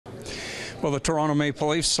Well, the Toronto Maple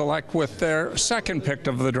Leafs select with their second pick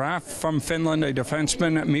of the draft from Finland, a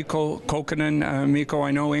defenseman, Mikko Kokkonen. Mikko, I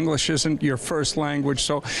know English isn't your first language,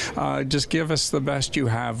 so just give us the best you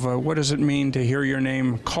have. What does it mean to hear your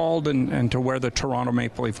name called and to wear the Toronto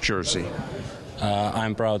Maple Leaf jersey?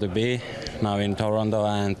 I'm proud to be now in Toronto,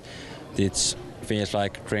 and it feels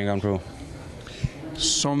like a dream come true.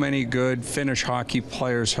 So many good Finnish hockey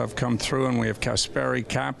players have come through, and we have Kasperi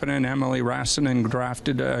Kapanen, Emily Rasanen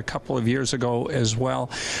drafted a couple of years ago as well.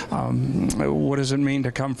 What does it mean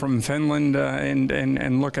to come from Finland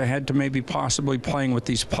and look ahead to maybe possibly playing with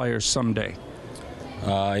these players someday?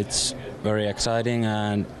 It's very exciting,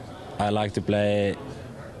 and I like to play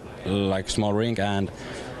like small rink, and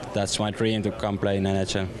that's my dream to come play in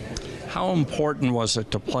NHL. How important was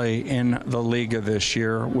it to play in the Liga this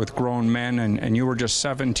year with grown men, and you were just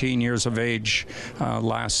 17 years of age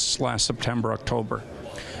last September, October?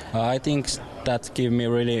 I think that gave me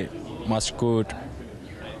really much good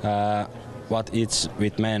what it's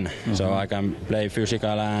with men. Mm-hmm. So I can play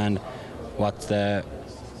physical and what the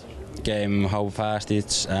game, how fast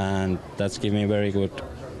it's, and that's give me very good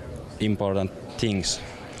important things.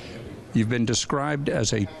 You've been described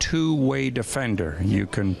as a two-way defender. You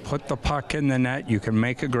can put the puck in the net, you can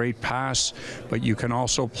make a great pass, but you can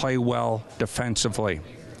also play well defensively.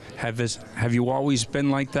 Have you always been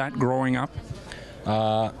like that growing up?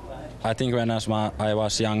 I think when I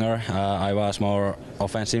was younger, I was more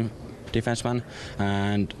offensive defenseman,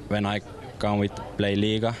 and when I come with play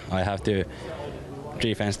Liga, I have to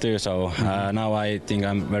defense too, so now I think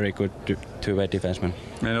I'm very good two-way defenseman.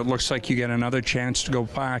 And it looks like you get another chance to go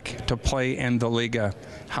back to play in the Liga.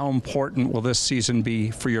 How important will this season be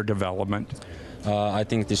for your development? I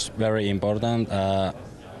think this is very important.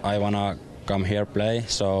 I want to come here play,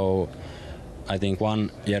 so I think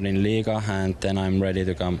 1 year in Liga, and then I'm ready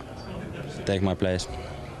to come take my place.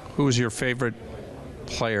 Who was your favorite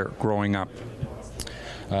player growing up?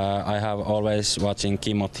 I have always watching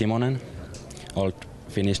Kimmo Timonen, old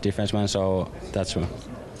Finnish defenseman, so that's one.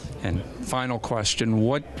 And final question,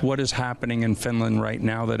 what is happening in Finland right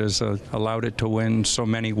now that has allowed it to win so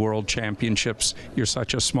many world championships? You're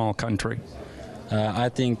such a small country. I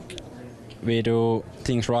think we do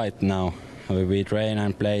things right now. We train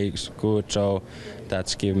and play good, so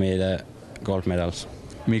that's give me the gold medals.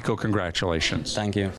 Mikko, congratulations. Thank you.